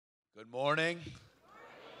Good morning.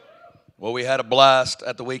 Well, we had a blast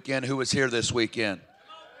at the weekend. Who was here this weekend?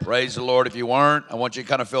 Praise the Lord. If you weren't, I want you to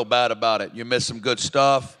kind of feel bad about it. You missed some good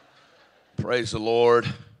stuff. Praise the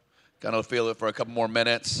Lord. Kind of feel it for a couple more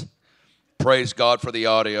minutes. Praise God for the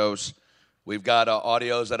audios. We've got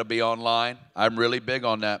audios that'll be online. I'm really big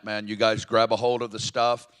on that, man. You guys grab a hold of the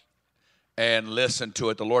stuff and listen to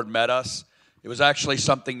it. The Lord met us. It was actually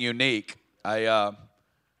something unique.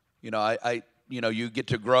 You get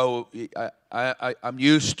to grow. I'm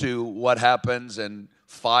used to what happens in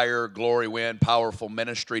fire, glory, wind, powerful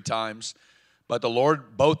ministry times. But the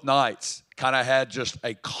Lord, both nights, kind of had just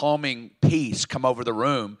a calming peace come over the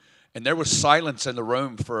room. And there was silence in the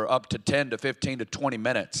room for up to 10 to 15 to 20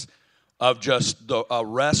 minutes of just the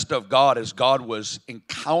rest of God as God was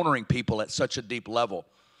encountering people at such a deep level.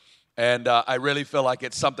 And I really feel like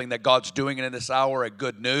it's something that God's doing in this hour, a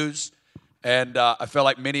good news. And I feel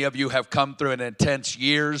like many of you have come through an intense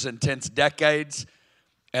years, intense decades.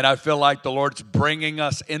 And I feel like the Lord's bringing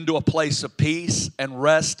us into a place of peace and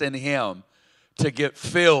rest in Him to get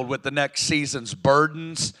filled with the next season's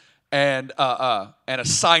burdens and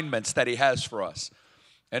assignments that He has for us.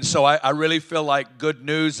 And so I really feel like good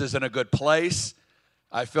news is in a good place.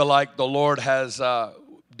 I feel like the Lord has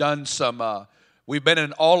done some,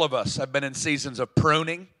 all of us have been in seasons of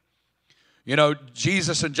pruning. You know,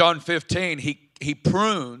 Jesus in John 15, he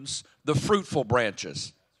prunes the fruitful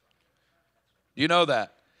branches. You know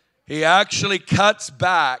that? He actually cuts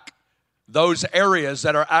back those areas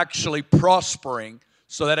that are actually prospering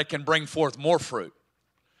so that it can bring forth more fruit.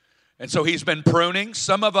 And so He's been pruning.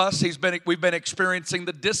 Some of us, we've been experiencing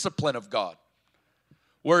the discipline of God,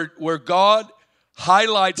 where God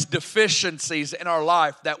highlights deficiencies in our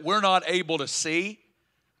life that we're not able to see.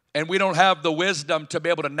 And we don't have the wisdom to be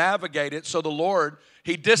able to navigate it. So the Lord,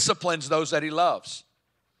 He disciplines those that He loves.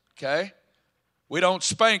 Okay? We don't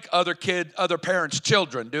spank other parents'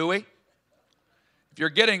 children, do we? If you're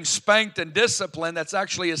getting spanked and disciplined, that's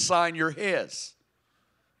actually a sign you're His.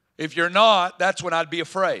 If you're not, that's when I'd be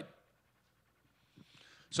afraid.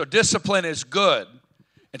 So discipline is good.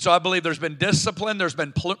 And so I believe there's been discipline, there's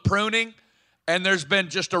been pruning, and there's been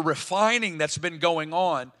just a refining that's been going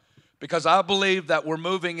on. Because I believe that we're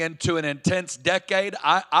moving into an intense decade.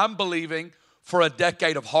 I'm believing for a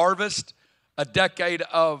decade of harvest, a decade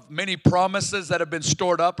of many promises that have been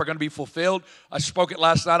stored up are going to be fulfilled. I spoke it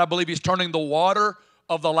last night. I believe He's turning the water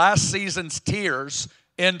of the last season's tears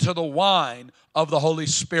into the wine of the Holy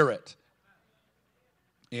Spirit.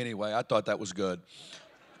 Anyway, I thought that was good.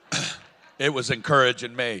 It was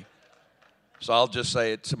encouraging me. So I'll just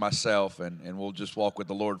say it to myself, and we'll just walk with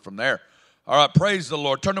the Lord from there. All right, praise the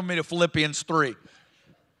Lord. Turn to me to Philippians 3. I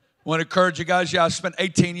want to encourage you guys. Yeah, I spent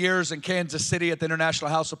 18 years in Kansas City at the International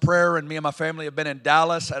House of Prayer, and me and my family have been in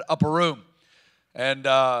Dallas at Upper Room. And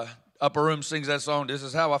Upper Room sings that song, "This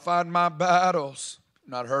is how I fight my battles." If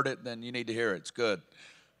you've not heard it, then you need to hear it. It's good.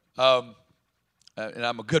 And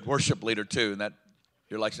I'm a good worship leader, too. And that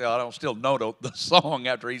you're like, say, I don't still know the song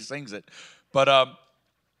after he sings it. But,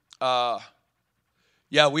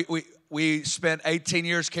 yeah, we spent 18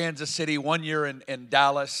 years Kansas City, 1 year in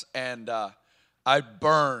Dallas, and I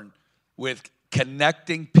burn with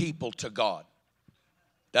connecting people to God.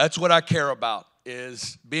 That's what I care about,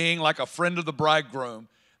 is being like a friend of the bridegroom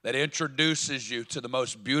that introduces you to the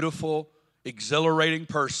most beautiful, exhilarating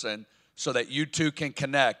person so that you two can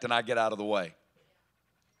connect and I get out of the way.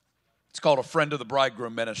 It's called a friend of the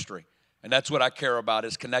bridegroom ministry, and that's what I care about,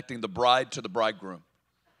 is connecting the bride to the bridegroom.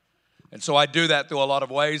 And so I do that through a lot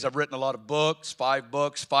of ways. I've written a lot of books, 5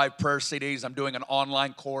 prayer CDs. I'm doing an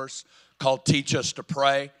online course called Teach Us to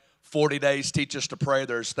Pray. 40 days, Teach Us to Pray.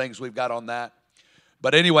 There's things we've got on that.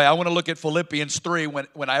 But anyway, I want to look at Philippians 3.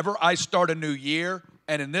 Whenever I start a new year,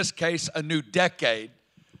 and in this case, a new decade,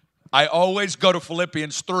 I always go to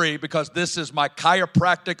Philippians 3 because this is my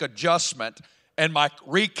chiropractic adjustment and my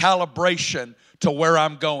recalibration to where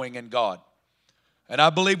I'm going in God. And I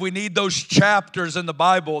believe we need those chapters in the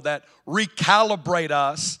Bible that recalibrate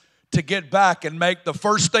us to get back and make the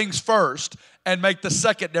first things first and make the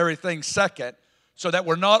secondary things second, so that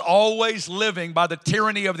we're not always living by the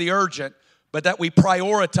tyranny of the urgent, but that we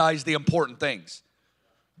prioritize the important things.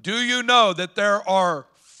 Do you know that there are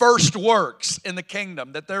first works in the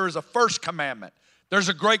kingdom, that there is a first commandment? There's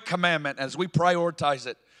a great commandment. As we prioritize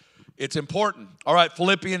it, it's important. All right,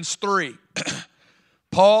 Philippians 3.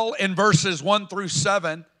 Paul, in verses 1 through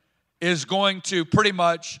 7, is going to pretty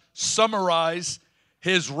much summarize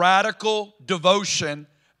his radical devotion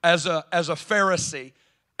as a Pharisee.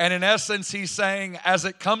 And in essence, he's saying, as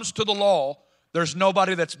it comes to the law, there's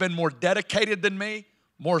nobody that's been more dedicated than me,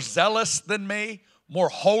 more zealous than me, more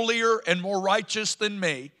holier and more righteous than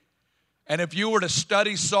me. And if you were to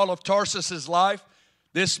study Saul of Tarsus' life,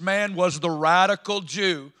 this man was the radical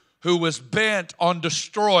Jew who was bent on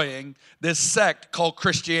destroying this sect called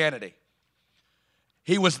Christianity.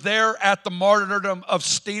 He was there at the martyrdom of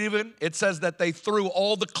Stephen. It says that they threw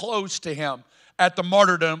all the clothes to him at the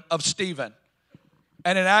martyrdom of Stephen.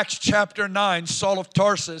 And in Acts chapter 9, Saul of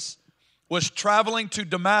Tarsus was traveling to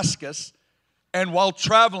Damascus. And while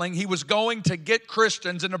traveling, he was going to get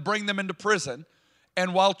Christians and to bring them into prison.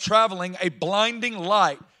 And while traveling, a blinding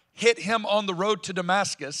light hit him on the road to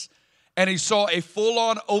Damascus. And he saw a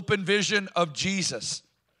full-on open vision of Jesus.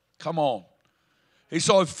 Come on. He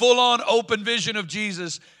saw a full-on open vision of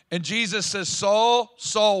Jesus. And Jesus says, Saul,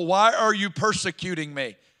 Saul, why are you persecuting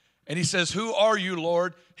me? And he says, who are you,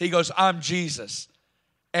 Lord? He goes, I'm Jesus.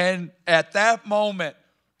 And at that moment,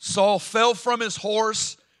 Saul fell from his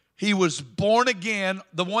horse. He was born again.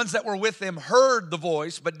 The ones that were with him heard the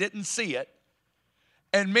voice but didn't see it.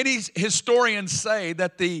 And many historians say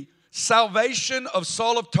that the salvation of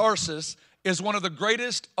Saul of Tarsus is one of the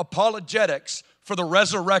greatest apologetics for the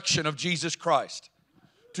resurrection of Jesus Christ.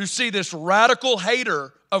 To see this radical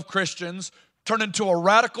hater of Christians turn into a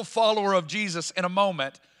radical follower of Jesus in a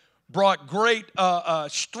moment brought great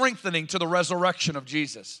strengthening to the resurrection of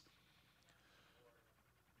Jesus.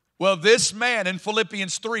 Well, this man in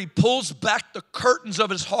Philippians 3 pulls back the curtains of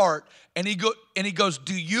his heart and he goes,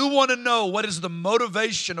 do you want to know what is the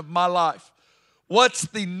motivation of my life? What's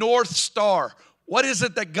the North Star? What is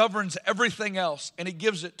it that governs everything else? And he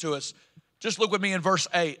gives it to us. Just look with me in verse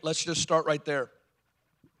 8. Let's just start right there.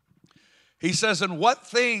 He says, and what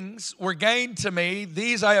things were gained to me,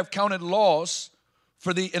 these I have counted loss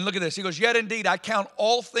for the, and look at this. He goes, yet indeed I count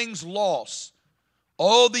all things loss.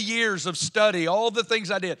 All the years of study, all the things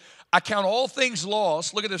I did, I count all things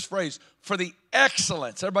lost. Look at this phrase, for the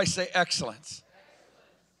excellence. Everybody say excellence.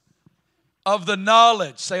 Of the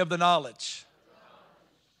knowledge, say of the knowledge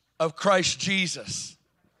of Christ Jesus.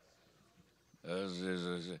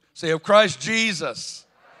 Say of Christ Jesus,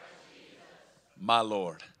 my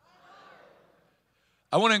Lord.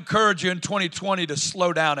 I want to encourage you in 2020 to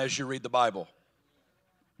slow down as you read the Bible.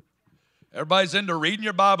 Everybody's into reading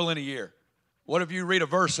your Bible in a year. What if you read a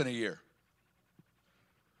verse in a year?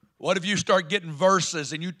 What if you start getting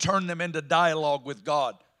verses and you turn them into dialogue with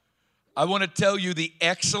God? I want to tell you the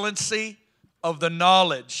excellency of the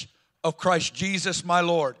knowledge of Christ Jesus, my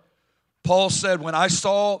Lord. Paul said, when I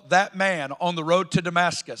saw that man on the road to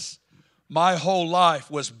Damascus, my whole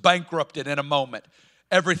life was bankrupted in a moment.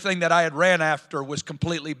 Everything that I had ran after was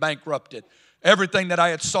completely bankrupted. Everything that I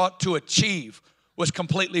had sought to achieve was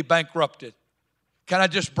completely bankrupted. Can I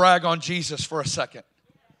just brag on Jesus for a second?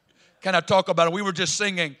 Can I talk about it? We were just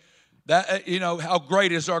singing that, how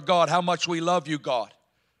great is our God, how much we love you, God.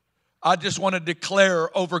 I just want to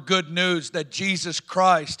declare over good news that Jesus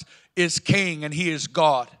Christ is King and He is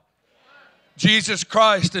God. Jesus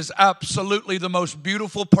Christ is absolutely the most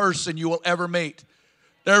beautiful person you will ever meet.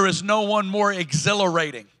 There is no one more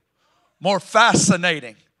exhilarating, more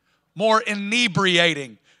fascinating, more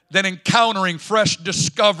inebriating than encountering fresh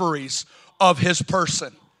discoveries of His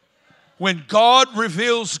person. When God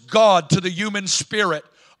reveals God to the human spirit,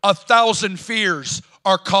 1,000 fears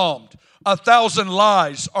are calmed, 1,000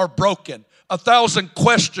 lies are broken, 1,000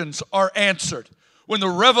 questions are answered. When the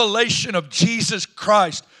revelation of Jesus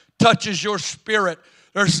Christ touches your spirit,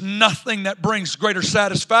 there's nothing that brings greater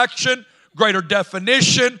satisfaction, greater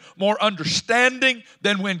definition, more understanding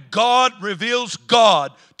than when God reveals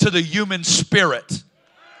God to the human spirit.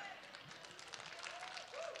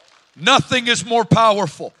 Nothing is more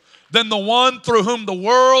powerful than the one through whom the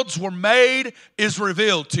worlds were made is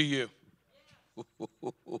revealed to you.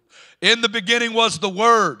 In the beginning was the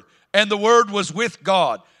Word, and the Word was with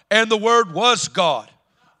God, and the Word was God.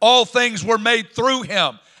 All things were made through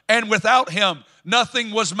Him, and without Him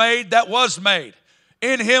nothing was made that was made.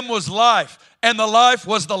 In Him was life, and the life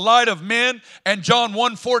was the light of men. And John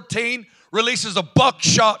 1:14 releases a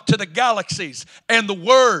buckshot to the galaxies. And the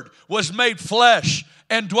Word was made flesh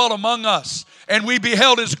and dwelt among us. And we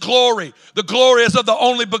beheld His glory. The glory is of the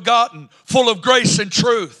only begotten, full of grace and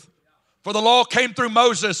truth. For the law came through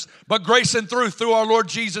Moses, but grace and truth through our Lord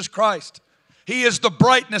Jesus Christ. He is the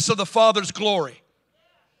brightness of the Father's glory.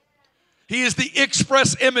 He is the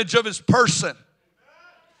express image of His person.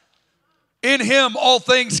 In Him all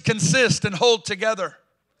things consist and hold together.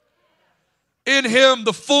 In Him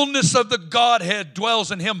the fullness of the Godhead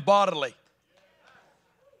dwells in Him bodily.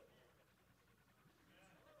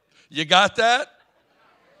 You got that?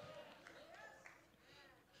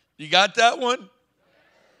 You got that one?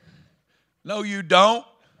 No, you don't.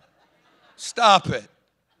 Stop it.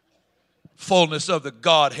 Fullness of the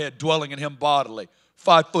Godhead dwelling in Him bodily.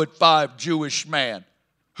 5'5" Jewish man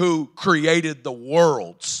who created the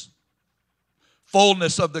worlds.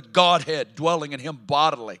 Fullness of the Godhead dwelling in him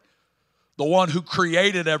bodily. The one who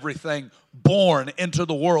created everything, born into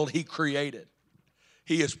the world he created.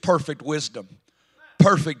 He is perfect wisdom,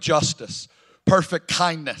 perfect justice, perfect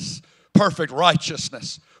kindness, perfect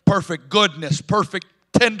righteousness, perfect goodness, perfect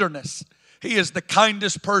tenderness. He is the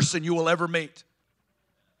kindest person you will ever meet.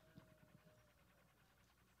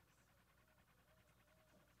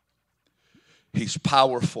 He's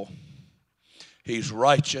powerful. He's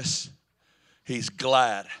righteous. He's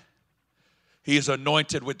glad. He is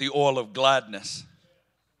anointed with the oil of gladness.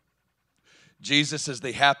 Jesus is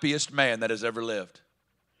the happiest man that has ever lived.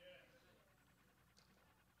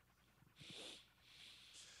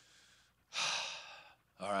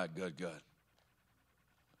 All right, good.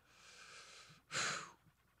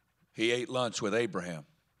 He ate lunch with Abraham.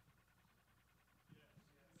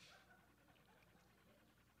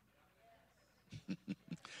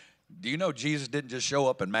 Do you know Jesus didn't just show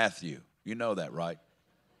up in Matthew? You know that, right?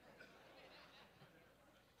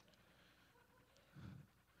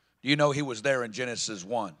 Do you know he was there in Genesis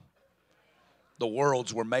 1? The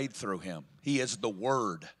worlds were made through him. He is the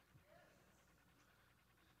Word.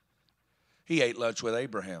 He ate lunch with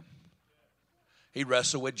Abraham. He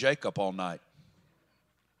wrestled with Jacob all night.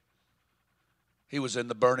 He was in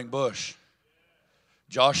the burning bush.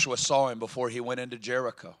 Joshua saw him before he went into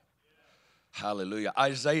Jericho. Hallelujah.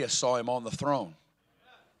 Isaiah saw him on the throne.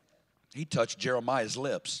 He touched Jeremiah's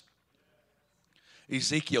lips.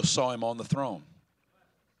 Ezekiel saw him on the throne.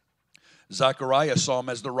 Zechariah saw him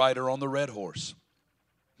as the rider on the red horse.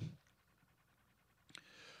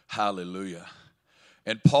 Hallelujah.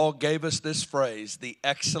 And Paul gave us this phrase, the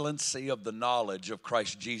excellency of the knowledge of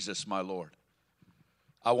Christ Jesus, my Lord.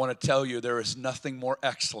 I want to tell you there is nothing more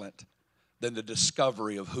excellent than the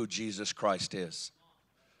discovery of who Jesus Christ is.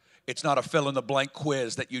 It's not a fill-in-the-blank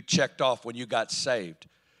quiz that you checked off when you got saved.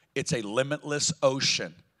 It's a limitless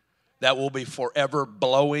ocean that will be forever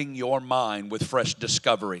blowing your mind with fresh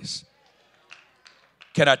discoveries.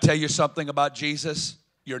 Can I tell you something about Jesus?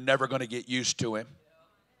 You're never going to get used to him.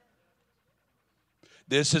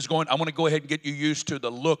 I want to go ahead and get you used to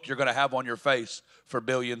the look you're going to have on your face for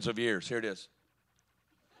billions of years. Here it is.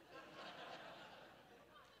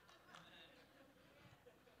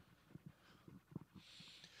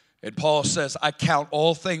 And Paul says, I count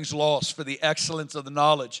all things lost for the excellence of the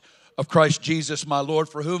knowledge of Christ Jesus, my Lord,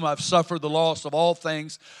 for whom I've suffered the loss of all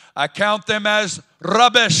things. I count them as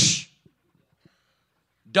rubbish,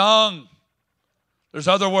 dung. There's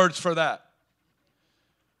other words for that.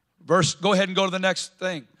 Go ahead and go to the next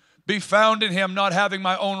thing. Be found in him, not having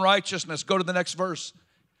my own righteousness. Go to the next verse.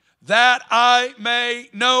 That I may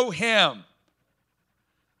know him.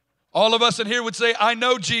 All of us in here would say, I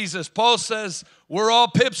know Jesus. Paul says, we're all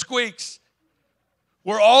pipsqueaks.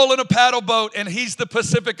 We're all in a paddle boat, and he's the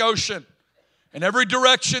Pacific Ocean. In every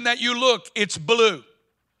direction that you look, it's blue.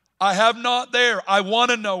 I have not there. I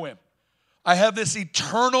want to know him. I have this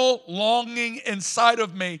eternal longing inside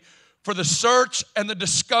of me for the search and the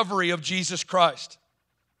discovery of Jesus Christ.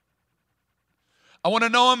 I want to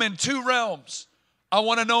know him in two realms. I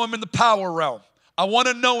want to know him in the power realm. I want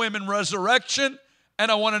to know him in resurrection,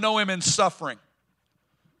 and I want to know him in suffering.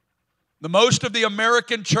 The most of the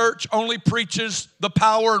American church only preaches the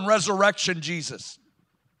power and resurrection Jesus.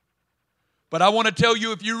 But I want to tell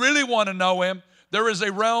you, if you really want to know him, there is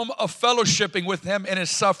a realm of fellowshipping with him in his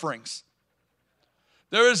sufferings.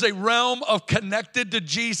 There is a realm of connected to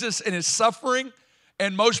Jesus in his suffering,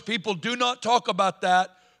 and most people do not talk about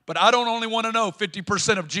that, but I don't only want to know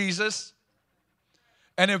 50% of Jesus.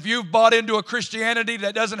 And if you've bought into a Christianity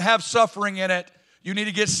that doesn't have suffering in it, you need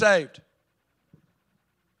to get saved.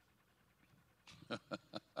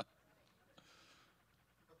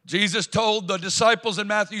 Jesus told the disciples in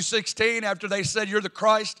Matthew 16, after they said, you're the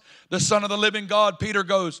Christ, the Son of the living God,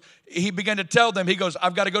 he began to tell them,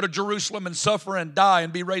 I've got to go to Jerusalem and suffer and die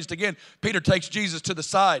and be raised again. Peter takes Jesus to the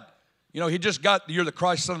side. He just got, you're the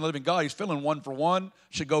Christ, Son of the living God. He's feeling 1 for 1,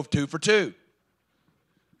 should go 2 for 2.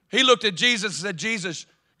 He looked at Jesus and said, Jesus,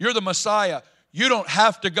 you're the Messiah. You don't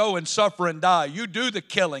have to go and suffer and die. You do the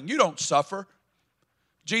killing. You don't suffer.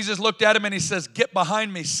 Jesus looked at him and he says, get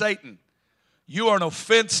behind me, Satan. You are an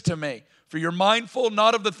offense to me, for you're mindful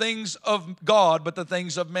not of the things of God, but the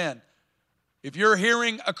things of men. If you're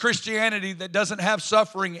hearing a Christianity that doesn't have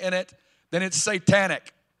suffering in it, then it's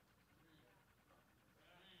satanic.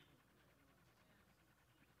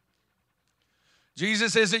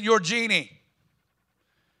 Jesus isn't your genie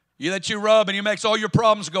that you rub and he makes all your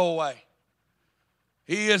problems go away.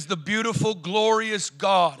 He is the beautiful, glorious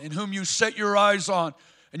God in whom you set your eyes on.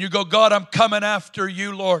 And you go, God, I'm coming after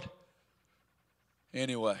you, Lord.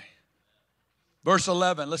 Anyway, verse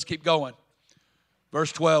 11, let's keep going.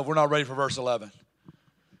 Verse 12, we're not ready for verse 11.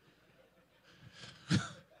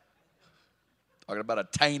 Talking about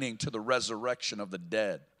attaining to the resurrection of the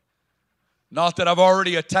dead. Not that I've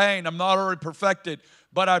already attained, I'm not already perfected,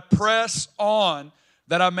 but I press on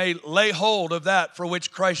that I may lay hold of that for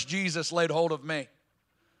which Christ Jesus laid hold of me.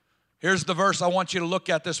 Here's the verse I want you to look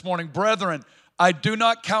at this morning. Brethren, I do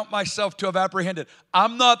not count myself to have apprehended.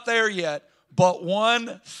 I'm not there yet, but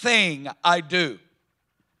one thing I do.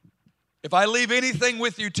 If I leave anything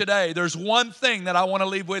with you today, there's one thing that I want to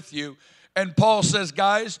leave with you. And Paul says,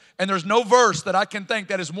 guys, and there's no verse that I can think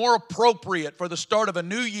that is more appropriate for the start of a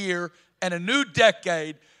new year and a new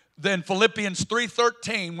decade than Philippians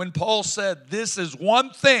 3:13, when Paul said, this is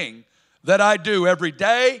one thing that I do every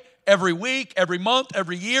day, every week, every month,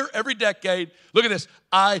 every year, every decade. Look at this.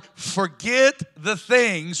 I forget the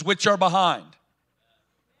things which are behind.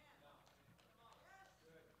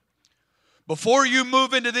 Before you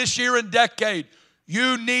move into this year and decade,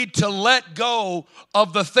 you need to let go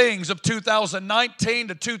of the things of 2019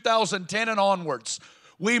 to 2010 and onwards.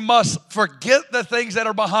 We must forget the things that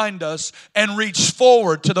are behind us and reach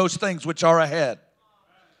forward to those things which are ahead.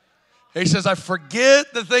 He says, I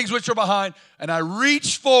forget the things which are behind and I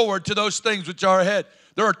reach forward to those things which are ahead.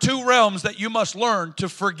 There are two realms that you must learn to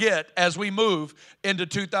forget as we move into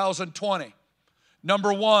 2020.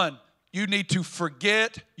 Number one, you need to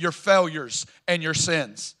forget your failures and your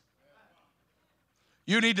sins.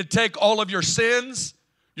 You need to take all of your sins,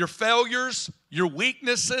 your failures, your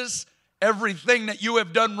weaknesses, everything that you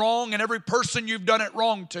have done wrong and every person you've done it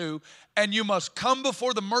wrong to, and you must come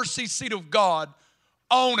before the mercy seat of God,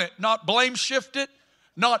 own it, not blame shift it,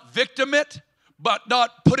 not victim it, but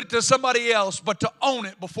not put it to somebody else, but to own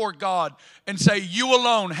it before God and say, you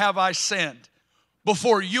alone have I sinned.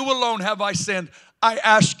 Before you alone have I sinned. I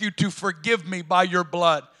ask you to forgive me by your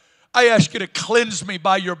blood. I ask you to cleanse me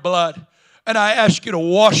by your blood. And I ask you to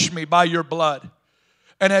wash me by your blood.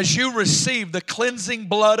 And as you receive the cleansing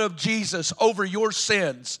blood of Jesus over your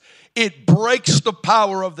sins, it breaks the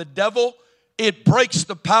power of the devil. It breaks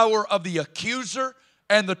the power of the accuser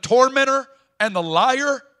and the tormentor and the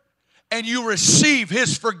liar. And you receive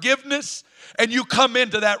his forgiveness and you come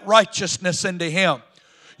into that righteousness into him.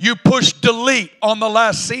 You push delete on the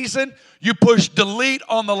last season. You push delete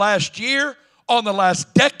on the last year, on the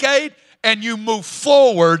last decade, and you move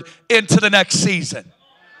forward into the next season.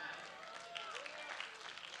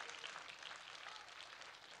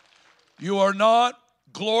 You are not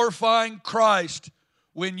glorifying Christ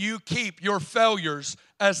when you keep your failures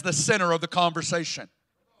as the center of the conversation.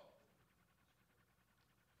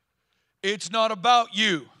 It's not about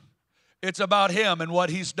you. It's about him and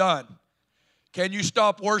what he's done. Can you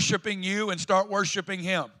stop worshiping you and start worshiping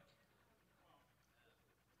him?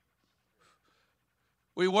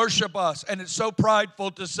 We worship us, and it's so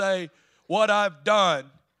prideful to say, what I've done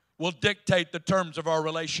will dictate the terms of our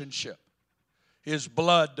relationship. His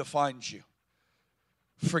blood defines you.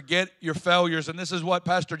 Forget your failures, and this is what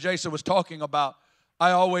Pastor Jason was talking about.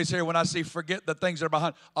 I always hear when I see forget the things that are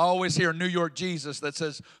behind, I always hear New York Jesus that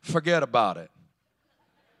says, forget about it.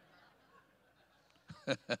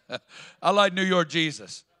 I like New York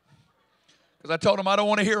Jesus. Because I told him I don't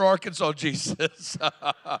want to hear Arkansas Jesus.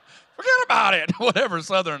 Forget about it. Whatever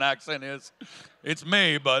Southern accent is. It's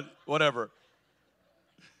me, but whatever.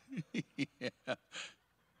 Yeah.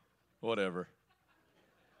 Whatever.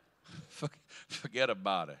 Forget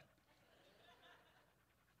about it.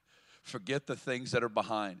 Forget the things that are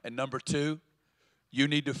behind. And number two, you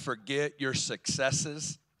need to forget your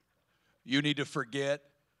successes. You need to forget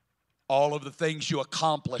all of the things you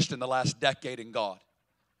accomplished in the last decade in God.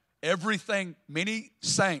 Everything, many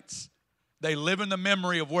saints, they live in the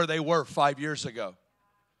memory of where they were 5 years ago,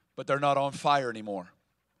 but they're not on fire anymore.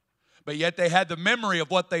 But yet they had the memory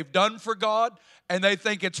of what they've done for God, and they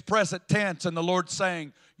think it's present tense, and the Lord's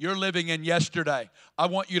saying, you're living in yesterday. I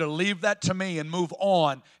want you to leave that to me and move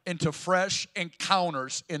on into fresh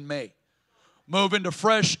encounters in me. Move into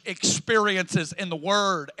fresh experiences in the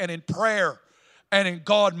Word and in prayer and in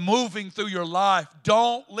God moving through your life.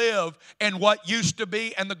 Don't live in what used to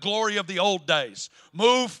be and the glory of the old days.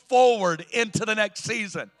 Move forward into the next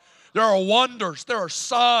season. There are wonders, there are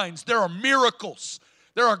signs, there are miracles.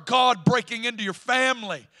 There are God breaking into your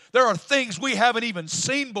family. There are things we haven't even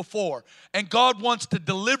seen before. And God wants to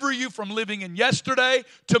deliver you from living in yesterday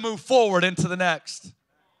to move forward into the next.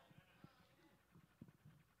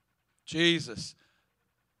 Jesus.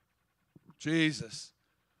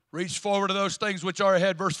 Reach forward to those things which are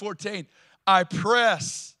ahead. Verse 14. I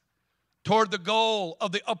press toward the goal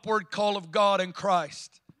of the upward call of God in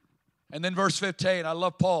Christ. And then verse 15, I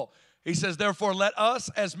love Paul. He says, therefore, let us,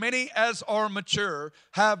 as many as are mature,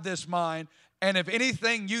 have this mind, and if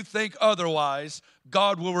anything you think otherwise,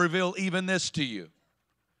 God will reveal even this to you.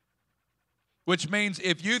 Which means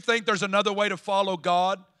if you think there's another way to follow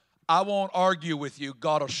God, I won't argue with you.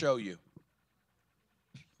 God will show you.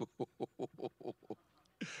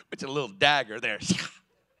 It's a little dagger there.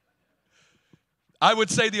 I would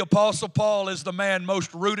say the Apostle Paul is the man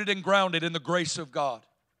most rooted and grounded in the grace of God.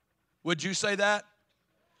 Would you say that?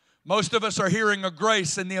 Most of us are hearing a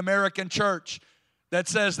grace in the American church that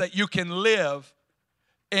says that you can live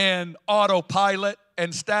in autopilot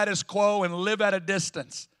and status quo and live at a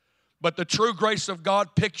distance. But the true grace of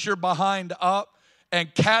God picks your behind up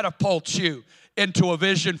and catapults you into a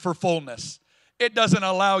vision for fullness. It doesn't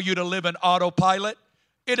allow you to live in autopilot.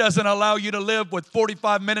 It doesn't allow you to live with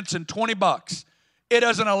 45 minutes and $20. It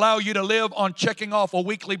doesn't allow you to live on checking off a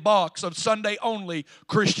weekly box of Sunday only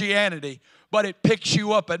Christianity. But it picks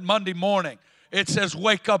you up at Monday morning. It says,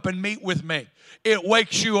 wake up and meet with me. It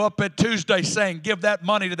wakes you up at Tuesday saying, give that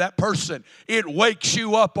money to that person. It wakes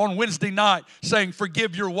you up on Wednesday night saying,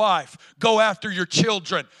 forgive your wife. Go after your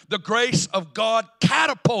children. The grace of God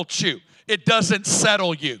catapults you. It doesn't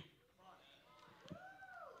settle you.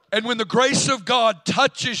 And when the grace of God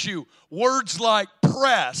touches you, words like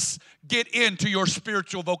press get into your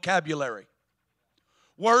spiritual vocabulary.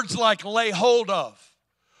 Words like lay hold of.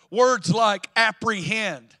 Words like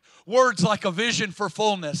apprehend. Words like a vision for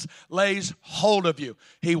fullness lays hold of you.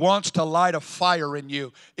 He wants to light a fire in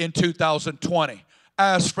you in 2020.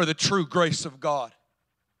 Ask for the true grace of God.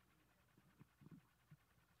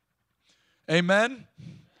 Amen?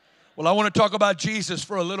 Well, I want to talk about Jesus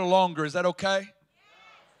for a little longer. Is that okay?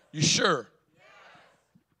 You sure?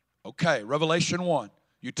 Okay, Revelation 1.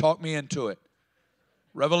 You talked me into it.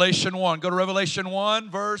 Revelation 1. Go to Revelation 1,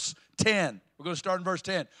 verse 10. We're going to start in verse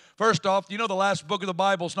 10. First off, you know the last book of the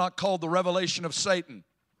Bible is not called the Revelation of Satan.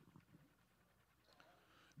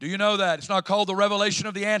 Do you know that? It's not called the Revelation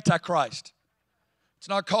of the Antichrist. It's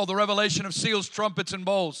not called the Revelation of seals, trumpets, and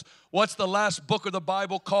bowls. What's the last book of the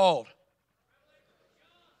Bible called?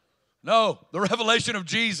 No, the Revelation of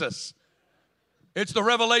Jesus. It's the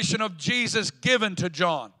revelation of Jesus given to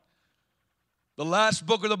John. The last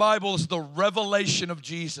book of the Bible is the revelation of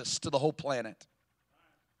Jesus to the whole planet.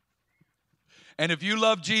 And if you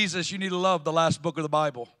love Jesus, you need to love the last book of the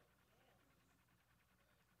Bible.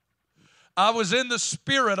 I was in the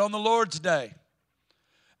Spirit on the Lord's Day,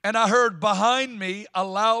 and I heard behind me a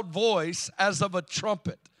loud voice as of a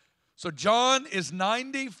trumpet. So John is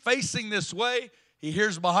 90, facing this way. He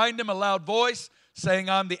hears behind him a loud voice saying,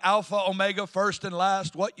 I'm the Alpha, Omega, first and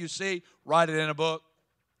last. What you see, write it in a book.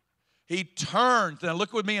 He turns. Now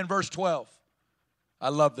look with me in verse 12. I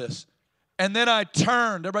love this. And then I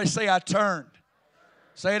turned. Everybody say, I turned.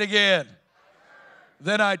 Say it again.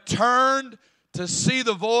 Then I turned to see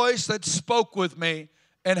the voice that spoke with me,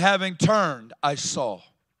 and having turned, I saw.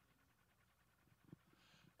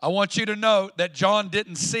 I want you to note that John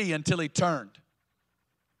didn't see until he turned.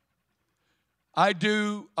 I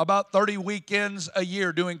do about 30 weekends a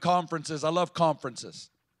year doing conferences. I love conferences.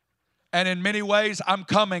 And in many ways, I'm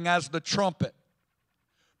coming as the trumpet.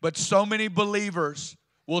 But so many believers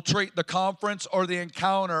will treat the conference or the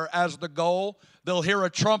encounter as the goal. They'll hear a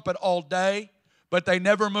trumpet all day, but they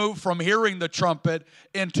never move from hearing the trumpet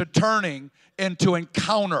into turning into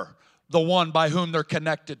encounter the one by whom they're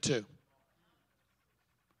connected to.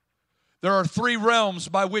 There are 3 realms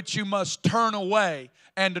by which you must turn away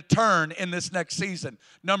and to turn in this next season.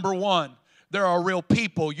 Number 1, there are real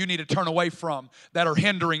people you need to turn away from that are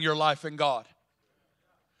hindering your life in God.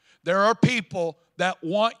 There are people that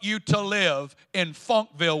want you to live in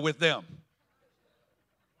Funkville with them.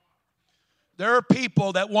 There are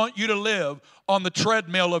people that want you to live on the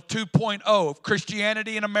treadmill of 2.0 of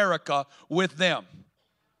Christianity in America with them.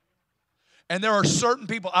 And there are certain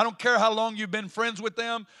people, I don't care how long you've been friends with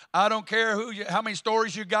them. I don't care how many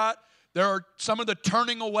stories you got. There are some of the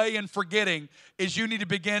turning away and forgetting is you need to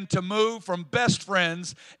begin to move from best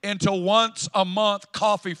friends into once a month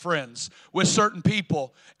coffee friends with certain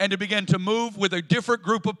people, and to begin to move with a different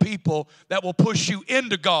group of people that will push you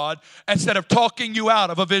into God instead of talking you out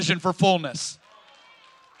of a vision for fullness.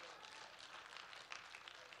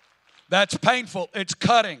 That's painful. It's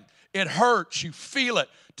cutting. It hurts. You feel it.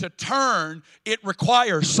 To turn, it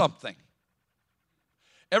requires something.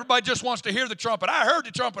 Everybody just wants to hear the trumpet. I heard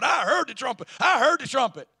the trumpet. I heard the trumpet. I heard the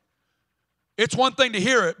trumpet. It's one thing to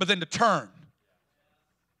hear it, but then to turn.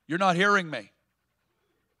 You're not hearing me.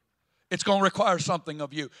 It's going to require something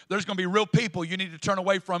of you. There's going to be real people you need to turn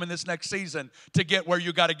away from in this next season to get where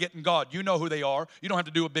you got to get in God. You know who they are. You don't have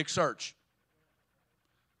to do a big search.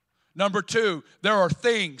 Number two, there are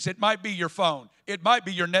things. It might be your phone. It might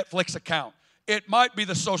be your Netflix account. It might be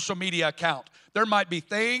the social media account. There might be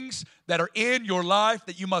things that are in your life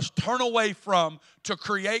that you must turn away from to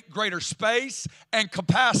create greater space and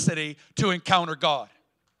capacity to encounter God.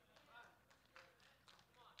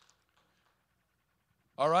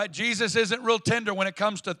 All right, Jesus isn't real tender when it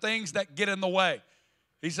comes to things that get in the way.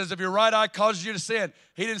 He says, if your right eye causes you to sin,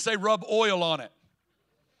 he didn't say rub oil on it.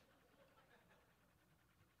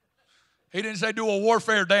 He didn't say do a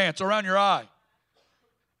warfare dance around your eye.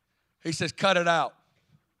 He says cut it out.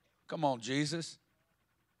 Come on, Jesus.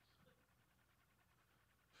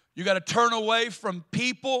 You got to turn away from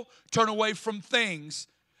people, turn away from things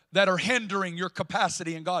that are hindering your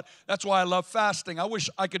capacity in God. That's why I love fasting. I wish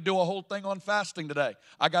I could do a whole thing on fasting today.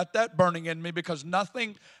 I got that burning in me because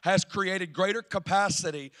nothing has created greater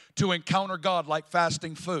capacity to encounter God like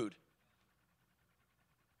fasting food.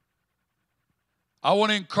 I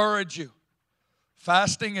want to encourage you.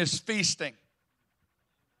 Fasting is feasting.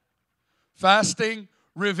 Fasting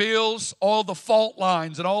reveals all the fault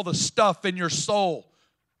lines and all the stuff in your soul.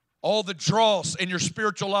 All the dross in your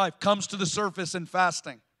spiritual life comes to the surface in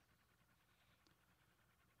fasting.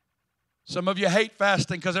 Some of you hate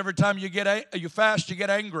fasting because every time you fast, you get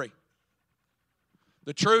angry.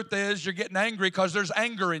 The truth is you're getting angry because there's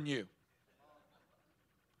anger in you.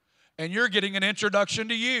 And you're getting an introduction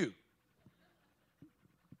to you.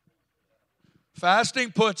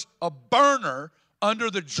 Fasting puts a burner under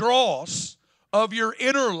the dross of your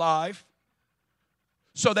inner life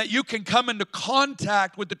so that you can come into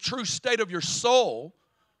contact with the true state of your soul,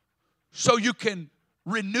 so you can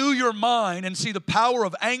renew your mind and see the power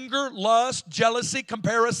of anger, lust, jealousy,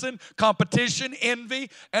 comparison, competition, envy,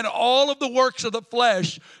 and all of the works of the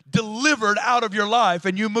flesh delivered out of your life,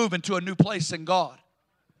 and you move into a new place in God.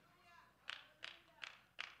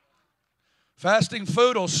 Fasting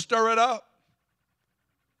food will stir it up.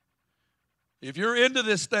 If you're into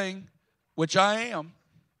this thing, which I am,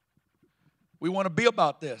 we want to be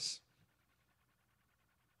about this.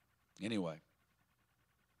 Anyway.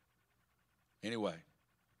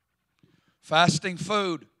 Fasting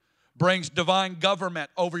food brings divine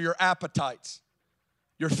government over your appetites,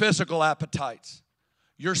 your physical appetites,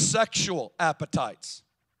 your sexual appetites.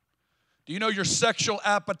 Do you know your sexual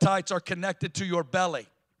appetites are connected to your belly?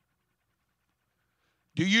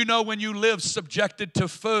 Do you know when you live subjected to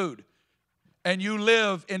food and you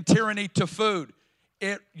live in tyranny to food,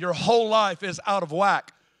 your whole life is out of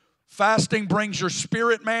whack? Fasting brings your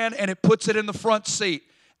spirit, man, and it puts it in the front seat,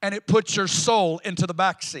 and it puts your soul into the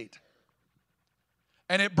back seat.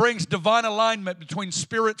 And it brings divine alignment between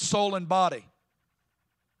spirit, soul, and body.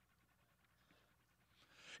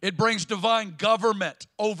 It brings divine government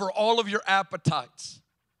over all of your appetites.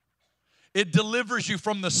 It delivers you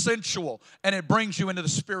from the sensual, and it brings you into the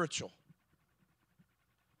spiritual.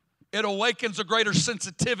 It awakens a greater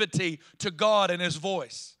sensitivity to God and His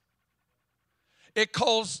voice. It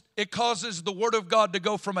causes the Word of God to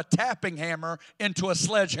go from a tapping hammer into a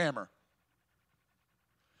sledgehammer.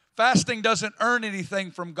 Fasting doesn't earn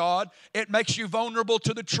anything from God. It makes you vulnerable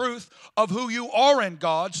to the truth of who you are in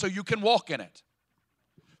God so you can walk in it.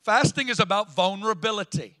 Fasting is about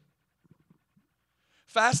vulnerability.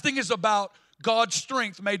 Fasting is about God's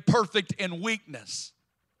strength made perfect in weakness.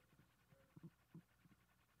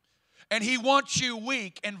 And He wants you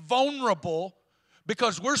weak and vulnerable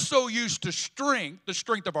because we're so used to strength, the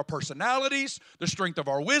strength of our personalities, the strength of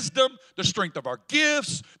our wisdom, the strength of our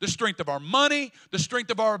gifts, the strength of our money, the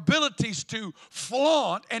strength of our abilities to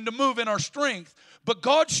flaunt and to move in our strength. But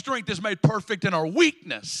God's strength is made perfect in our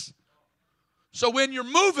weakness. So when you're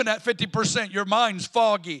moving at 50%, your mind's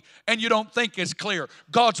foggy and you don't think it's clear.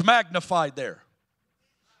 God's magnified there.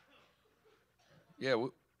 Yeah,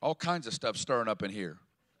 all kinds of stuff stirring up in here.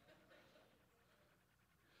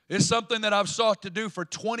 It's something that I've sought to do for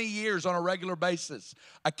 20 years on a regular basis.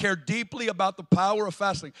 I care deeply about the power of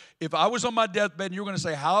fasting. If I was on my deathbed and you were going to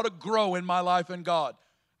say how to grow in my life in God,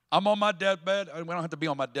 I'm on my deathbed. We don't have to be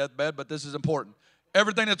on my deathbed, but this is important.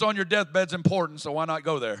 Everything that's on your deathbed's important, so why not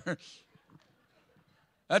go there?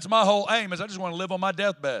 That's my whole aim, is I just want to live on my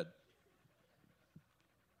deathbed.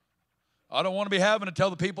 I don't want to be having to tell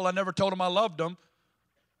the people I never told them I loved them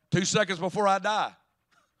 2 seconds before I die.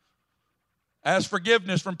 Ask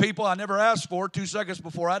forgiveness from people I never asked for 2 seconds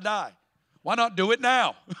before I die. Why not do it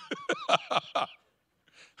now?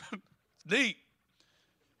 It's deep.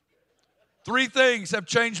 3 things have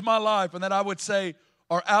changed my life and that I would say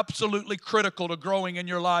are absolutely critical to growing in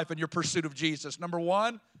your life and your pursuit of Jesus. Number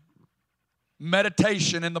 1,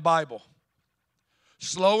 meditation in the Bible.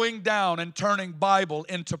 Slowing down and turning Bible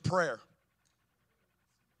into prayer.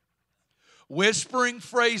 Whispering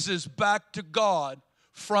phrases back to God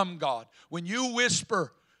from God. When you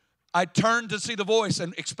whisper, I turn to see the voice,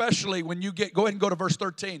 and especially when you go ahead and go to verse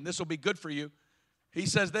 13. This will be good for you. He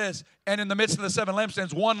says this, and in the midst of the 7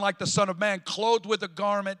 lampstands, one like the Son of Man, clothed with a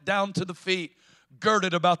garment down to the feet,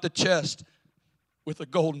 girded about the chest with a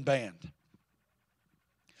golden band.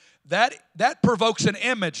 That provokes an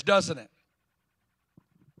image, doesn't it?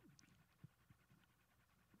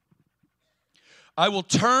 I will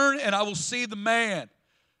turn and I will see the man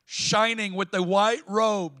shining with the white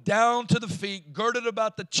robe down to the feet, girded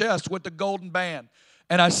about the chest with the golden band.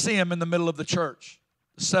 And I see him in the middle of the church,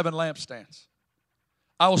 the 7 lampstands.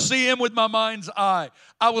 I will see him with my mind's eye.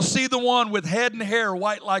 I will see the one with head and hair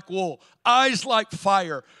white like wool, eyes like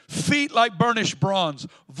fire, feet like burnished bronze,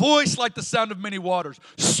 voice like the sound of many waters,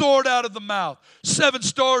 sword out of the mouth, 7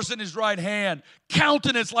 stars in his right hand,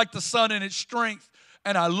 countenance like the sun in its strength.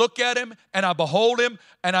 And I look at him and I behold him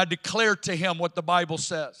and I declare to him what the Bible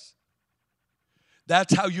says.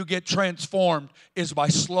 That's how you get transformed, is by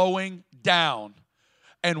slowing down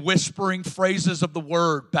and whispering phrases of the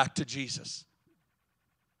word back to Jesus.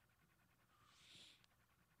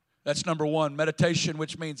 That's number 1, meditation,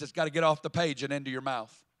 which means it's got to get off the page and into your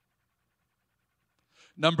mouth.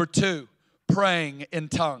 Number 2, praying in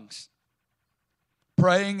tongues.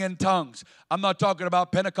 Praying in tongues. I'm not talking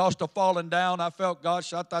about Pentecostal falling down. I felt God,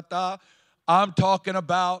 sha-ta-ta. I'm talking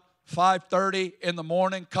about 5:30 in the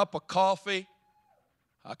morning, cup of coffee.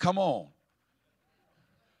 Come on.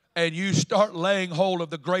 And you start laying hold of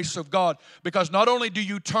the grace of God. Because not only do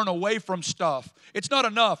you turn away from stuff, it's not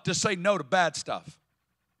enough to say no to bad stuff.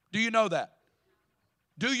 Do you know that?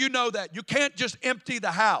 Do you know that? You can't just empty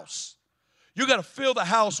the house. You got to fill the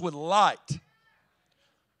house with light.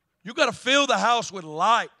 You got to fill the house with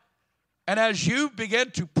light. And as you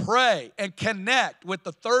begin to pray and connect with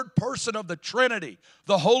the third person of the Trinity,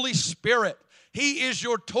 the Holy Spirit, He is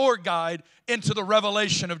your tour guide into the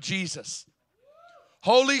revelation of Jesus.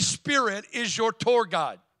 Holy Spirit is your tour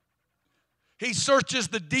guide. He searches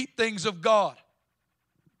the deep things of God.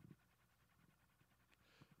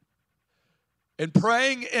 In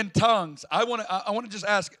praying in tongues, I want to just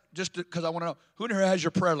ask, just because I want to know, who in here has your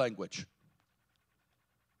prayer language?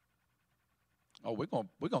 Oh, we're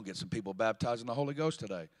gonna get some people baptized in the Holy Ghost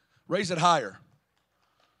today. Raise it higher.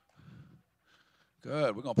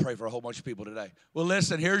 Good. We're gonna pray for a whole bunch of people today. Well,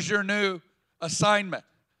 listen, here's your new assignment.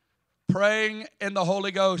 Praying in the Holy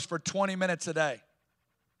Ghost for 20 minutes a day.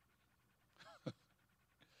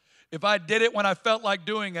 If I did it when I felt like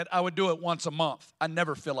doing it, I would do it once a month. I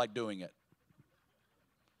never feel like doing it.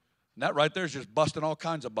 And that right there is just busting all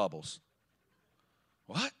kinds of bubbles.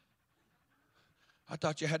 What? I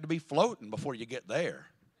thought you had to be floating before you get there.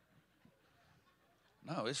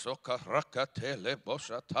 No, it's so.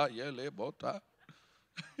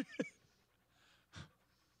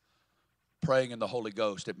 Praying in the Holy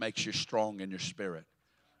Ghost, it makes you strong in your spirit.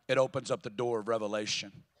 It opens up the door of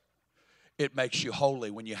revelation. It makes you holy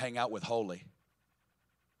when you hang out with holy.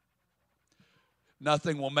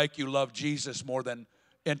 Nothing will make you love Jesus more than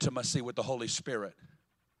intimacy with the Holy Spirit.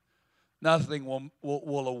 Nothing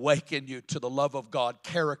will awaken you to the love of God,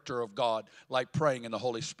 character of God, like praying in the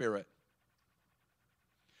Holy Spirit.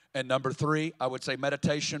 And number 3, I would say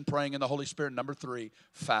meditation, praying in the Holy Spirit. Number 3,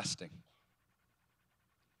 fasting.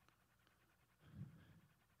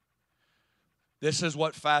 This is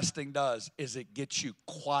what fasting does, is it gets you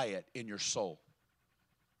quiet in your soul.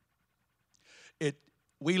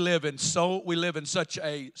 We live in such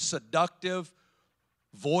a seductive,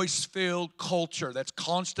 voice-filled culture that's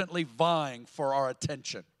constantly vying for our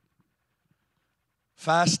attention.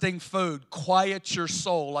 Fasting food quiets your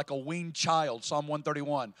soul like a weaned child, Psalm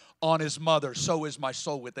 131, on his mother, so is my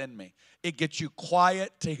soul within me. It gets you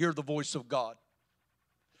quiet to hear the voice of God.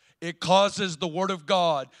 It causes the word of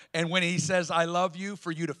God, and when he says, I love you,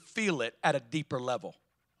 for you to feel it at a deeper level.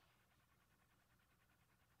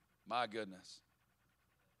 My goodness.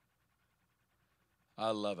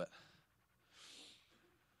 I love it.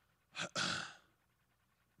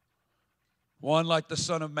 One like the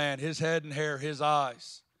Son of Man, his head and hair, his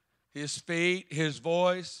eyes, his feet, his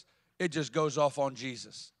voice, it just goes off on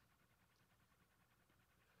Jesus.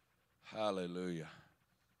 Hallelujah.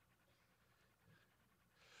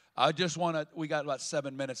 We got about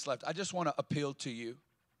 7 minutes left. I just want to appeal to you.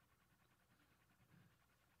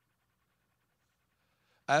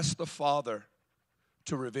 Ask the Father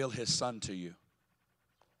to reveal his Son to you.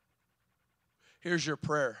 Here's your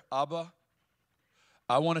prayer. Abba,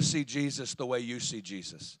 I want to see Jesus the way you see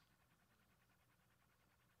Jesus.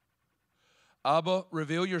 Abba,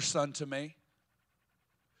 reveal your Son to me.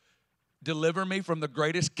 Deliver me from the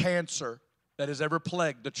greatest cancer that has ever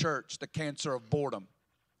plagued the church, the cancer of boredom.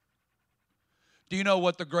 Do you know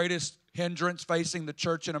what the greatest hindrance facing the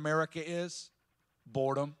church in America is?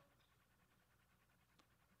 Boredom.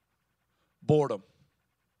 Boredom.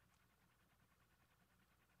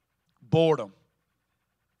 Boredom.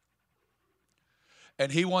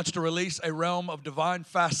 And He wants to release a realm of divine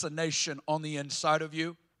fascination on the inside of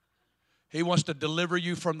you. He wants to deliver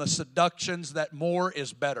you from the seductions that more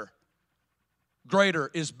is better. Greater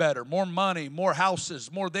is better. More money, more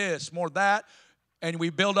houses, more this, more that. And we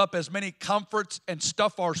build up as many comforts and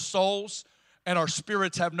stuff our souls, and our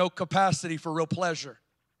spirits have no capacity for real pleasure.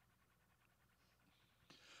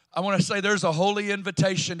 I want to say there's a holy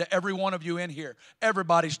invitation to every one of you in here.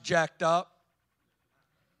 Everybody's jacked up.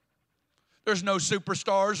 There's no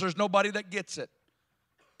superstars. There's nobody that gets it.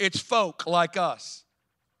 It's folk like us.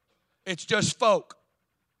 It's just folk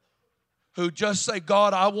who just say,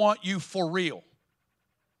 God, I want you for real.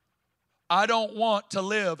 I don't want to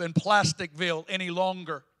live in Plasticville any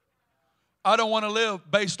longer. I don't want to live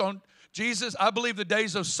based on Jesus. I believe the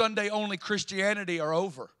days of Sunday-only Christianity are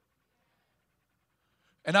over.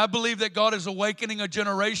 And I believe that God is awakening a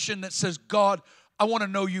generation that says, God, I want to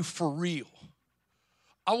know you for real.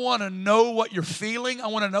 I want to know what you're feeling. I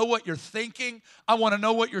want to know what you're thinking. I want to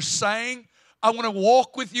know what you're saying. I want to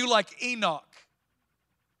walk with you like Enoch.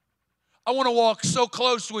 I want to walk so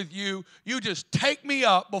close with you, you just take me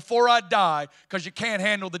up before I die because you can't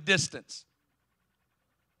handle the distance.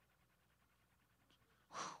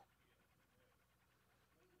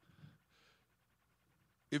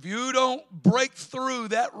 If you don't break through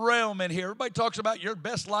that realm in here, everybody talks about your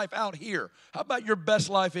best life out here. How about your best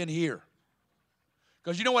life in here?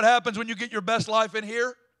 Because you know what happens when you get your best life in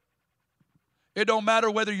here? It don't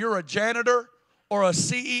matter whether you're a janitor or a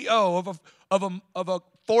CEO of a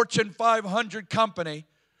Fortune 500 company.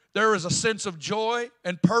 There is a sense of joy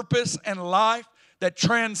and purpose and life that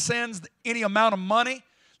transcends any amount of money,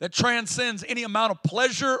 that transcends any amount of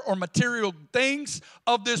pleasure or material things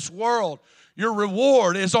of this world. Your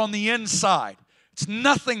reward is on the inside. It's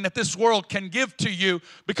nothing that this world can give to you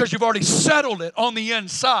because you've already settled it on the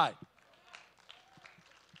inside.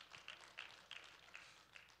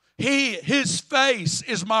 His face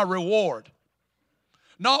is my reward,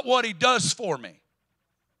 not what He does for me.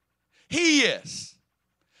 He is.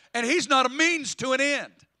 And He's not a means to an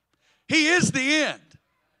end. He is the end.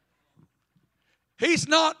 He's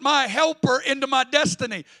not my helper into my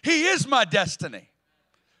destiny. He is my destiny.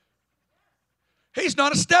 He's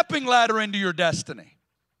not a stepping ladder into your destiny.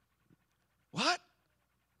 What?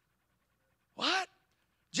 What?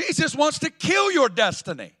 Jesus wants to kill your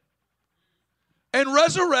destiny and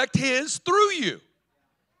resurrect His through you.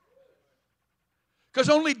 Because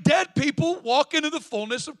only dead people walk into the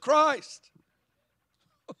fullness of Christ.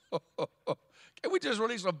 Can we just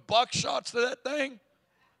release some buckshots to that thing?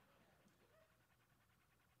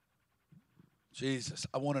 Jesus,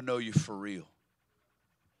 I want to know you for real.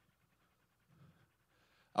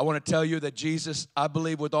 I want to tell you that Jesus, I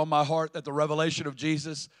believe with all my heart that the revelation of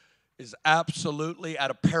Jesus is absolutely at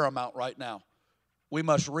a paramount right now. We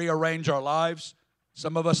must rearrange our lives.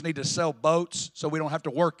 Some of us need to sell boats so we don't have to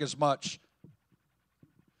work as much,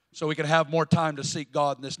 so we can have more time to seek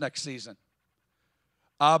God in this next season.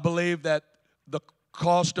 I believe that the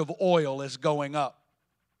cost of oil is going up,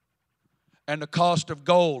 and the cost of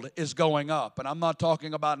gold is going up. And I'm not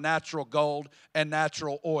talking about natural gold and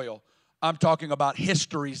natural oil. I'm talking about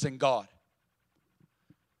histories in God.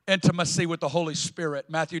 Intimacy with the Holy Spirit.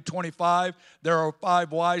 Matthew 25, there are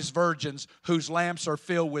 5 wise virgins whose lamps are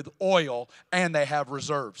filled with oil and they have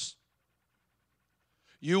reserves.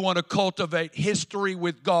 You want to cultivate history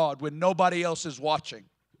with God when nobody else is watching.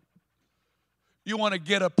 You want to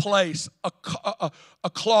get a place,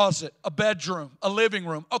 a closet, a bedroom, a living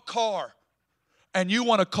room, a car. And you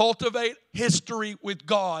want to cultivate history with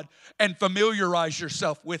God and familiarize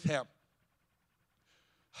yourself with Him.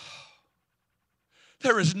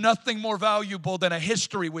 There is nothing more valuable than a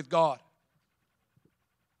history with God.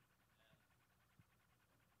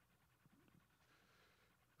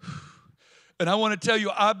 And I want to tell you,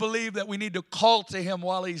 I believe that we need to call to Him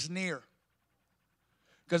while He's near.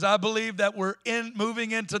 Because I believe that we're moving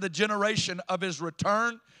into the generation of His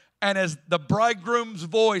return. And as the bridegroom's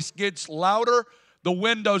voice gets louder, the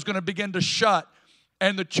window's going to begin to shut.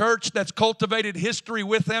 And the church that's cultivated history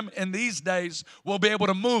with Him in these days will be able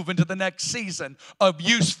to move into the next season of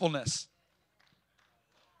usefulness.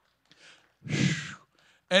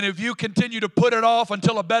 And if you continue to put it off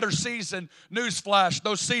until a better season, newsflash,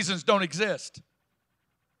 those seasons don't exist.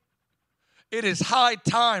 It is high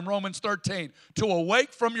time, Romans 13, to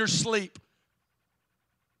awake from your sleep.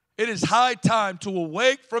 It is high time to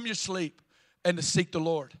awake from your sleep and to seek the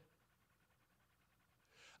Lord.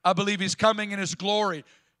 I believe He's coming in His glory.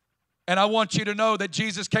 And I want you to know that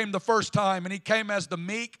Jesus came the first time, and He came as the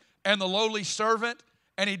meek and the lowly servant,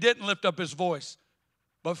 and He didn't lift up His voice.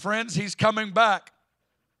 But friends, He's coming back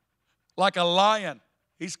like a lion.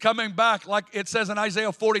 He's coming back like it says in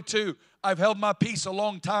Isaiah 42, I've held my peace a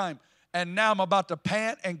long time, and now I'm about to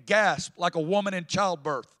pant and gasp like a woman in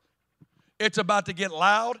childbirth. It's about to get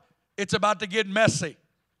loud. It's about to get messy.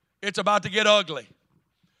 It's about to get ugly.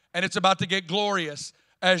 And it's about to get glorious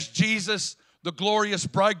as Jesus, the glorious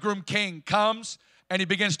bridegroom king, comes and He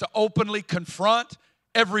begins to openly confront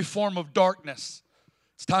every form of darkness.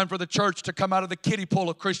 It's time for the church to come out of the kiddie pool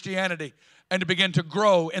of Christianity and to begin to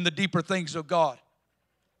grow in the deeper things of God.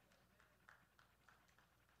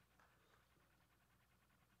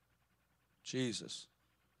 Jesus.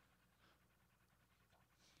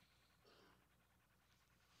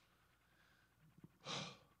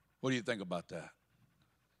 What do you think about that?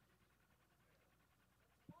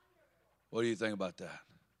 What do you think about that?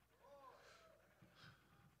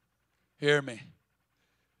 Hear me.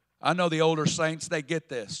 I know the older saints, they get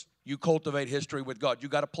this. You cultivate history with God. You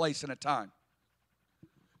got a place and a time.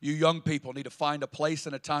 You young people need to find a place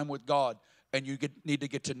and a time with God, and you need to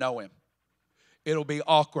get to know Him. It'll be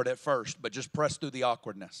awkward at first, but just press through the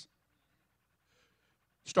awkwardness.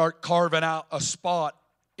 Start carving out a spot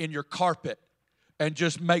in your carpet and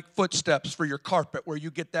just make footsteps for your carpet where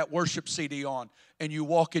you get that worship CD on and you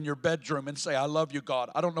walk in your bedroom and say, I love you, God.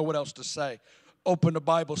 I don't know what else to say. Open the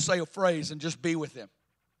Bible, say a phrase, and just be with Him.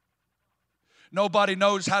 Nobody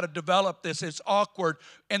knows how to develop this. It's awkward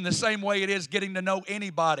in the same way it is getting to know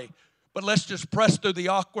anybody. But let's just press through the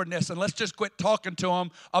awkwardness and let's just quit talking to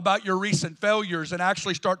Him about your recent failures and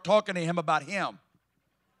actually start talking to Him about Him.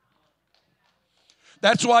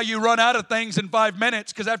 That's why you run out of things in 5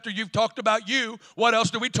 minutes, because after you've talked about you, what else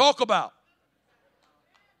do we talk about?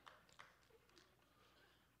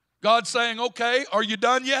 God's saying, okay, are you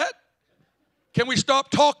done yet? Can we stop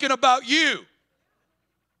talking about you?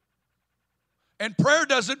 And prayer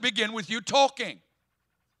doesn't begin with you talking.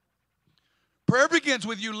 Prayer begins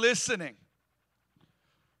with you listening.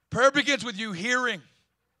 Prayer begins with you hearing.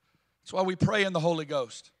 That's why we pray in the Holy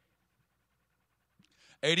Ghost.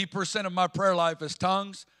 80% of my prayer life is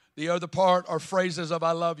tongues. The other part are phrases of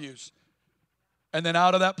I love yous. And then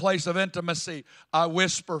out of that place of intimacy, I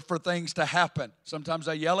whisper for things to happen. Sometimes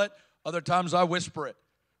I yell it. Other times I whisper it.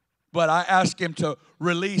 But I ask Him to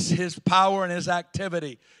release His power and His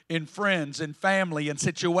activity in friends, in family, in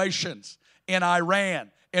situations, in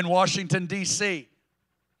Iran, in Washington, D.C.,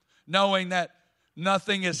 knowing that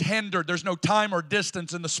nothing is hindered. There's no time or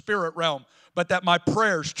distance in the spirit realm, but that my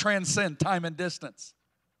prayers transcend time and distance.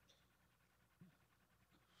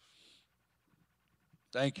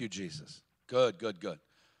 Thank you, Jesus. Good, good, good.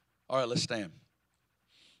 All right, let's stand.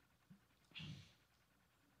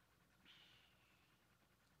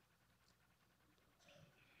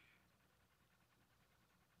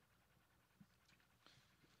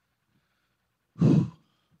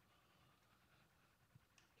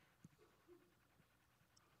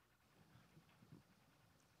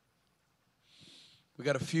 We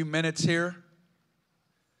got a few minutes here.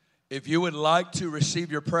 If you would like to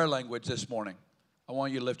receive your prayer language this morning, I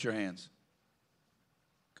want you to lift your hands.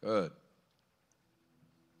 Good.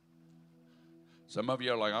 Some of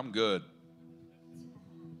you are like, I'm good.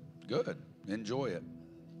 Good. Enjoy it.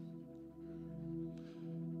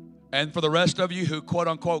 And for the rest of you who, quote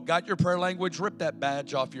unquote, got your prayer language, rip that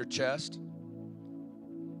badge off your chest.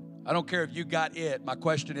 I don't care if you got it. My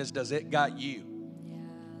question is, does it got you?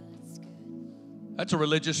 That's a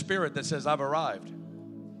religious spirit that says, I've arrived.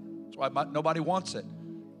 That's why nobody wants it.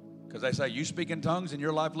 Because they say, you speak in tongues and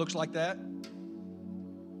your life looks like that?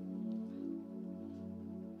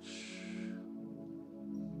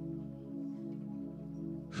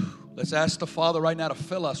 Let's ask the Father right now to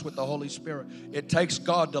fill us with the Holy Spirit. It takes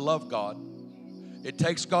God to love God. It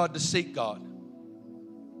takes God to seek God.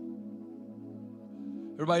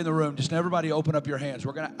 Everybody in the room, just everybody open up your hands.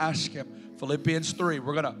 We're going to ask Him. Philippians 3,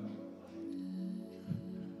 we're going to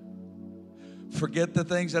forget the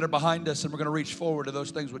things that are behind us, and we're going to reach forward to those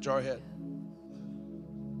things which are ahead.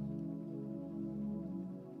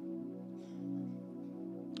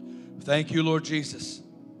 Thank you, Lord Jesus.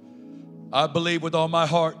 I believe with all my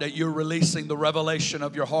heart that you're releasing the revelation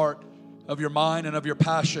of your heart, of your mind, and of your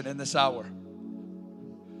passion in this hour.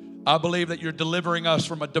 I believe that you're delivering us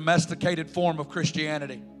from a domesticated form of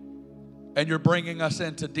Christianity, and you're bringing us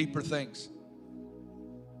into deeper things.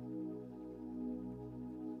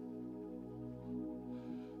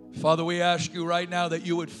 Father, we ask you right now that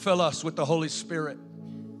you would fill us with the Holy Spirit.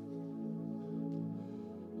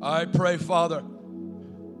 I pray, Father,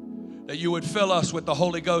 that you would fill us with the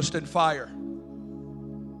Holy Ghost and fire.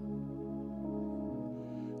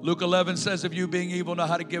 Luke 11 says, if you being evil know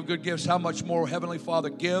how to give good gifts, how much more, Heavenly Father,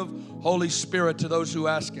 give Holy Spirit to those who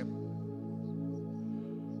ask him.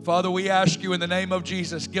 Father, we ask you in the name of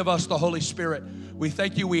Jesus, give us the Holy Spirit. We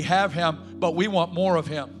thank you we have him, but we want more of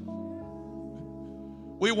him.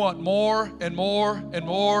 We want more and more and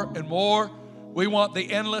more and more. We want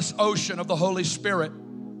the endless ocean of the Holy Spirit.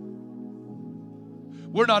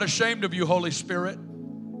 We're not ashamed of you, Holy Spirit.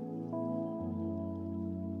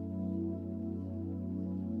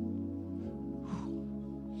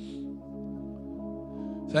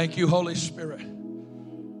 Thank you, Holy Spirit.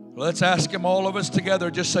 Let's ask him, all of us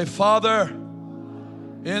together. Just say, Father,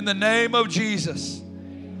 in the name of Jesus,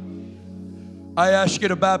 I ask you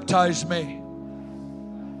to baptize me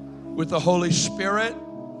with the Holy Spirit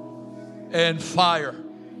and fire.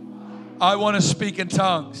 I want to speak in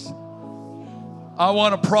tongues. I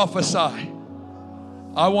want to prophesy.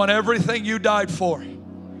 I want everything you died for.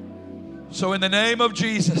 So in the name of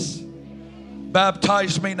Jesus,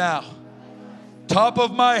 baptize me now. Top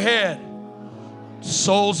of my head,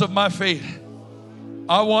 soles of my feet.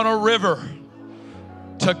 I want a river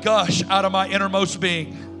to gush out of my innermost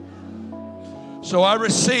being. So I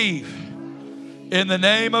receive in the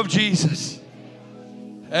name of Jesus.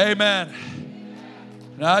 Amen.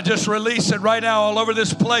 Now I just release it right now all over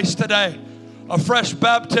this place today. A fresh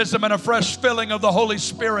baptism and a fresh filling of the Holy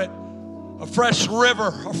Spirit. A fresh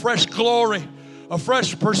river, a fresh glory, a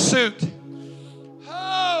fresh pursuit.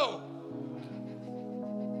 Oh!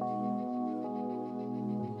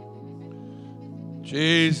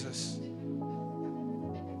 Jesus.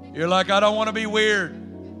 You're like, I don't want to be weird.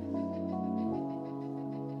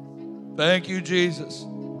 Thank you, Jesus.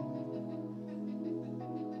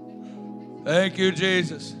 Thank you,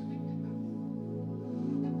 Jesus.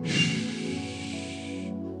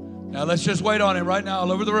 Now let's just wait on him right now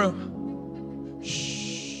all over the room.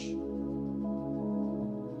 Shh.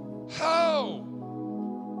 Oh!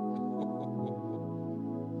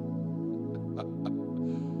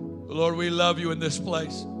 Lord, we love you in this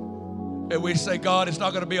place. And we say, God, it's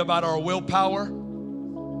not going to be about our willpower.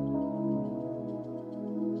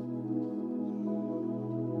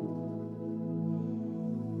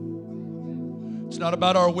 It's not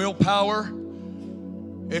about our willpower.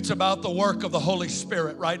 It's about the work of the Holy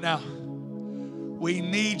Spirit right now. We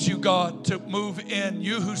need you, God, to move in.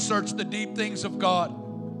 You who search the deep things of God.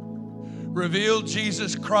 Reveal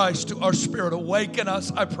Jesus Christ to our spirit. Awaken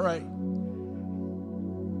us, I pray.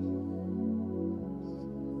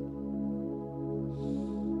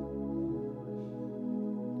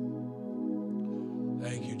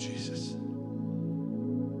 Thank you, Jesus.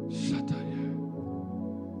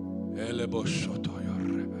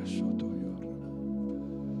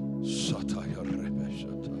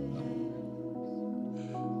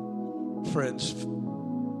 Friends,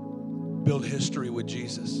 build history with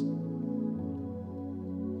Jesus.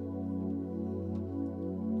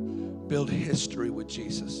 Build history with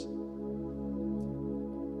Jesus.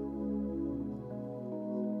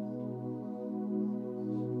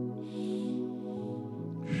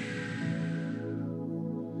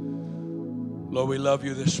 Lord, we love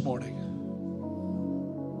you this morning.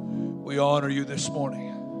 We honor you this morning.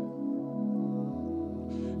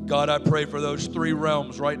 God, I pray for those three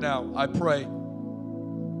realms right now. I pray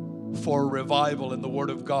for a revival in the Word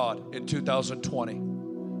of God in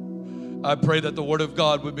 2020. I pray that the Word of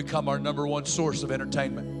God would become our number one source of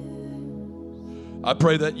entertainment. I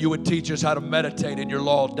pray that you would teach us how to meditate in your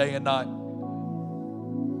law day and night.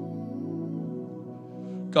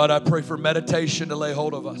 God, I pray for meditation to lay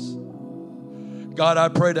hold of us. God, I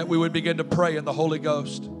pray that we would begin to pray in the Holy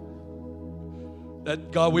Ghost.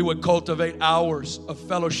 That, God, we would cultivate hours of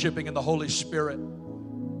fellowshipping in the Holy Spirit.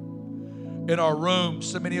 In our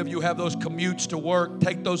rooms, so many of you have those commutes to work.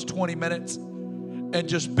 Take those 20 minutes and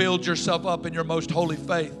just build yourself up in your most holy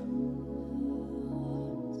faith.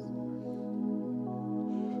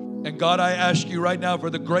 And God, I ask you right now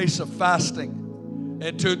for the grace of fasting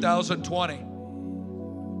in 2020.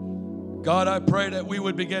 God, I pray that we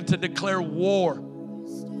would begin to declare war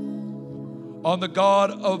on the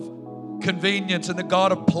God of convenience and the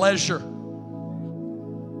God of pleasure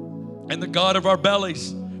and the God of our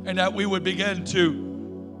bellies, and that we would begin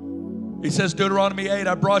to, he says, Deuteronomy 8,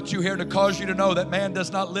 I brought you here to cause you to know that man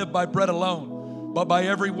does not live by bread alone, but by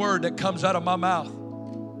every word that comes out of my mouth.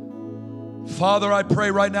 Father, I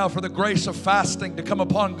pray right now for the grace of fasting to come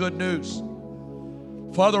upon Good News.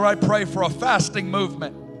 Father, I pray for a fasting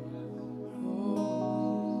movement.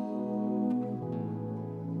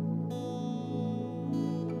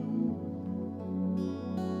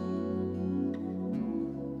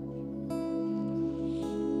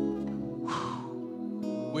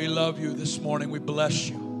 We love you this morning. We bless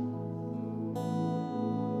you.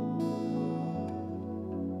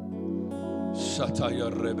 Sataya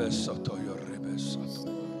rebe soto yo rebe soto.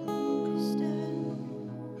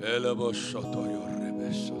 Elebo soto yo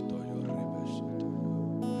rebe soto yo rebe soto.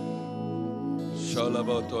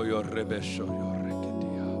 Shalaboto yo rebe so yo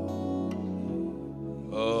reketia.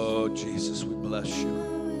 Oh Jesus, we bless you.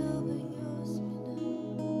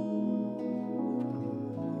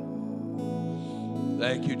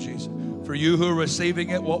 Thank you, Jesus. For you who are receiving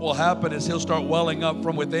it, what will happen is He'll start welling up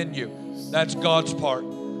from within you. That's God's part.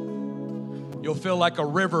 You'll feel like a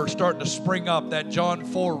river starting to spring up. That John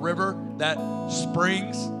 4 river, that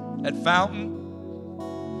springs, that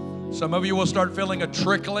fountain. Some of you will start feeling a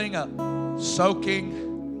trickling, a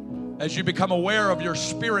soaking, as you become aware of your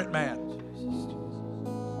spirit man.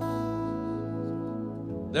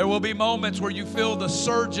 There will be moments where you feel the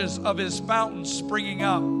surges of His fountain springing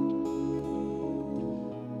up.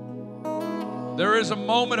 There is a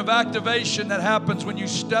moment of activation that happens when you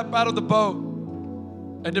step out of the boat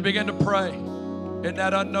and to begin to pray in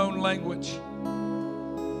that unknown language.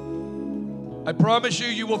 I promise you,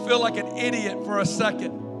 you will feel like an idiot for a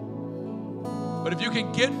second. But if you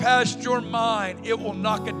can get past your mind, it will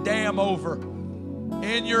knock a dam over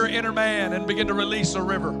in your inner man and begin to release a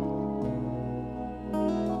river.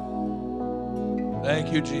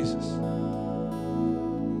 Thank you, Jesus.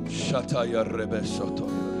 Shataya rebe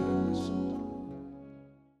sotoya.